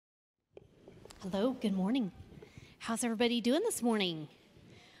Hello, good morning. How's everybody doing this morning?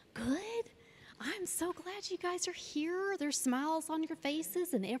 Good. I'm so glad you guys are here. There's smiles on your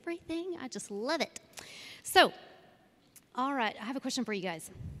faces and everything. I just love it. So, all right, I have a question for you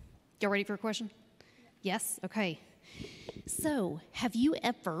guys. Y'all ready for a question? Yes? Okay. So, have you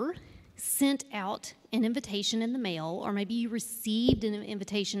ever sent out an invitation in the mail, or maybe you received an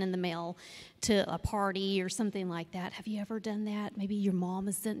invitation in the mail to a party or something like that? Have you ever done that? Maybe your mom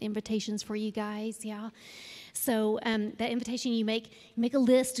has sent invitations for you guys, yeah? So that invitation, you make a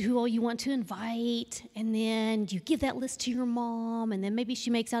list of who all you want to invite, and then you give that list to your mom, and then maybe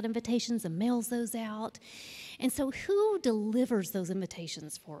she makes out invitations and mails those out. And so who delivers those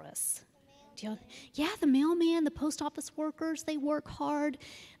invitations for us? Yeah, the mailman, the post office workers, they work hard.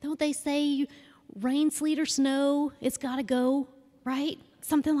 Don't they say, rain, sleet, or snow, it's got to go, right?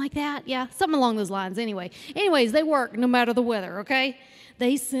 Something like that. Yeah, something along those lines anyway. Anyways, they work no matter the weather, okay?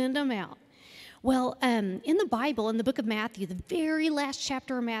 They send them out. Well, in the Bible, in the book of Matthew, the very last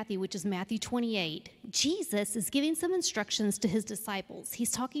chapter of Matthew, which is Matthew 28, Jesus is giving some instructions to his disciples. He's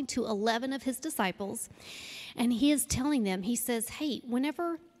talking to 11 of his disciples, and he is telling them, he says, hey,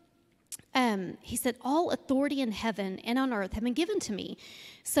 whenever... he said, all authority in heaven and on earth have been given to me.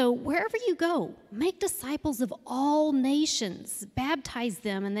 So wherever you go, make disciples of all nations. Baptize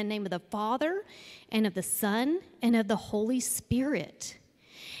them in the name of the Father and of the Son and of the Holy Spirit.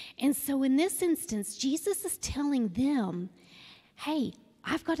 And so in this instance, Jesus is telling them, hey,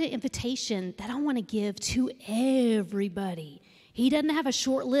 I've got an invitation that I want to give to everybody. He doesn't have a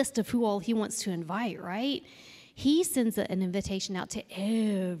short list of who all he wants to invite, right? He sends an invitation out to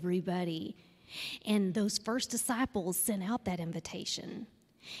everybody. And those first disciples sent out that invitation.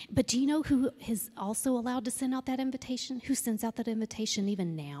 But do you know who is also allowed to send out that invitation? Who sends out that invitation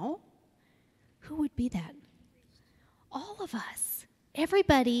even now? Who would be that? All of us.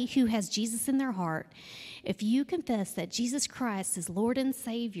 Everybody who has Jesus in their heart. If you confess that Jesus Christ is Lord and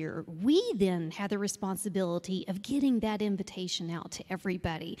Savior, we then have the responsibility of getting that invitation out to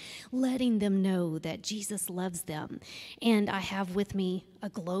everybody, letting them know that Jesus loves them. And I have with me a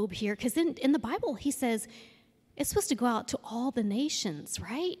globe here, because in the Bible, he says it's supposed to go out to all the nations,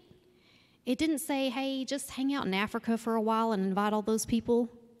 right? It didn't say, hey, just hang out in Africa for a while and invite all those people.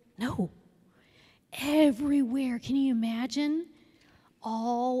 No. Everywhere. Can you imagine?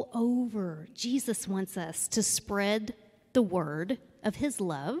 All over. Jesus wants us to spread the word of his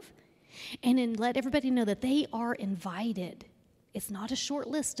love and then let everybody know that they are invited. It's not a short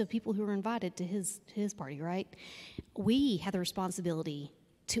list of people who are invited to his party, right? We have the responsibility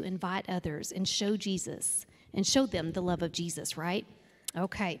to invite others and show Jesus and show them the love of Jesus, right?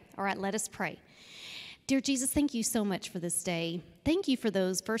 Okay. All right, let us pray. Dear Jesus, thank you so much for this day. Thank you for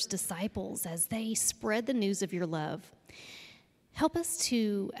those first disciples as they spread the news of your love. Help us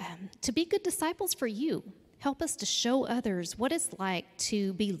to be good disciples for you. Help us to show others what it's like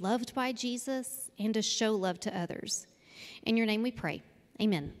to be loved by Jesus and to show love to others. In your name we pray.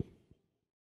 Amen.